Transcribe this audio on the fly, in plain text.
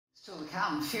Still to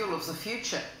come, fuel of the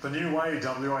future. The new way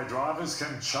WA drivers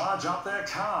can charge up their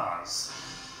cars.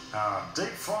 Deep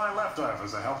fry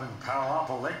leftovers are helping power up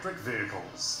electric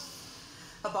vehicles.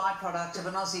 A byproduct of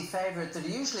an Aussie favourite that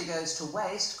usually goes to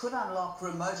waste could unlock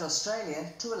remote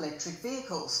Australia to electric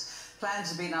vehicles. Plans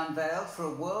have been unveiled for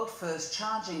a world-first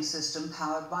charging system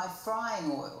powered by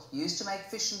frying oil, used to make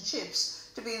fish and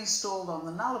chips, to be installed on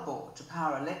the Nullarbor to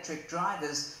power electric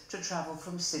drivers to travel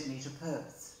from Sydney to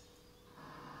Perth.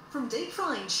 From deep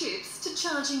frying chips to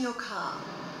charging your car.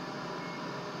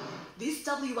 This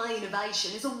WA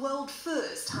innovation is a world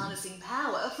first, harnessing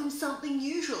power from something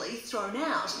usually thrown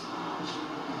out.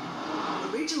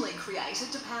 Originally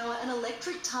created to power an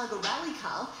electric Targa rally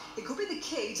car, it could be the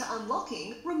key to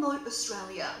unlocking remote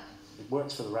Australia. It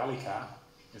works for the rally car,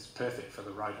 it's perfect for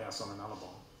the roadhouse on the Nullarbor.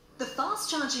 The fast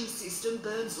charging system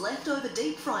burns leftover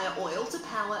deep fryer oil to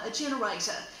power a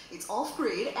generator. It's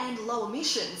off-grid and low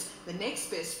emissions, the next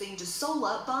best thing to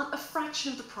solar, but a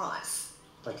fraction of the price.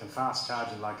 They can fast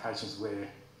charge in locations where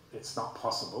it's not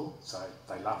possible, so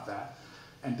they love that.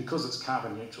 And because it's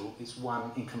carbon neutral, it's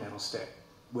one incremental step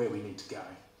where we need to go.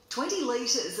 20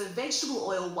 litres of vegetable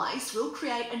oil waste will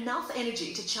create enough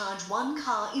energy to charge one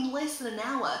car in less than an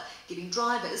hour, giving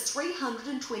drivers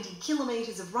 320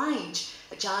 kilometres of range.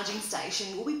 A charging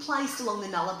station will be placed along the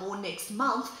Nullarbor next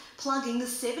month, plugging the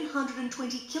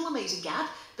 720 kilometre gap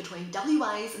between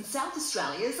WA's and South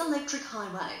Australia's electric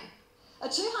highway. A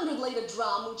 200-litre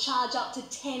drum will charge up to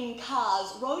 10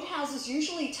 cars. Roadhouses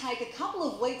usually take a couple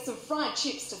of weeks of fried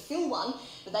chips to fill one,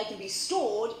 but they can be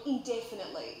stored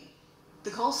indefinitely. The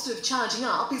cost of charging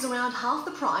up is around half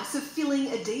the price of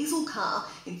filling a diesel car.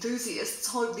 Enthusiasts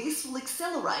hope this will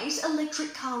accelerate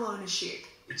electric car ownership.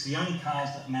 It's the only cars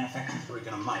that manufacturers are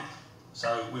going to make,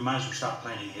 so we may as well start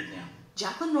planning ahead now.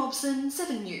 Jacqueline Robson,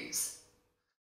 7 News.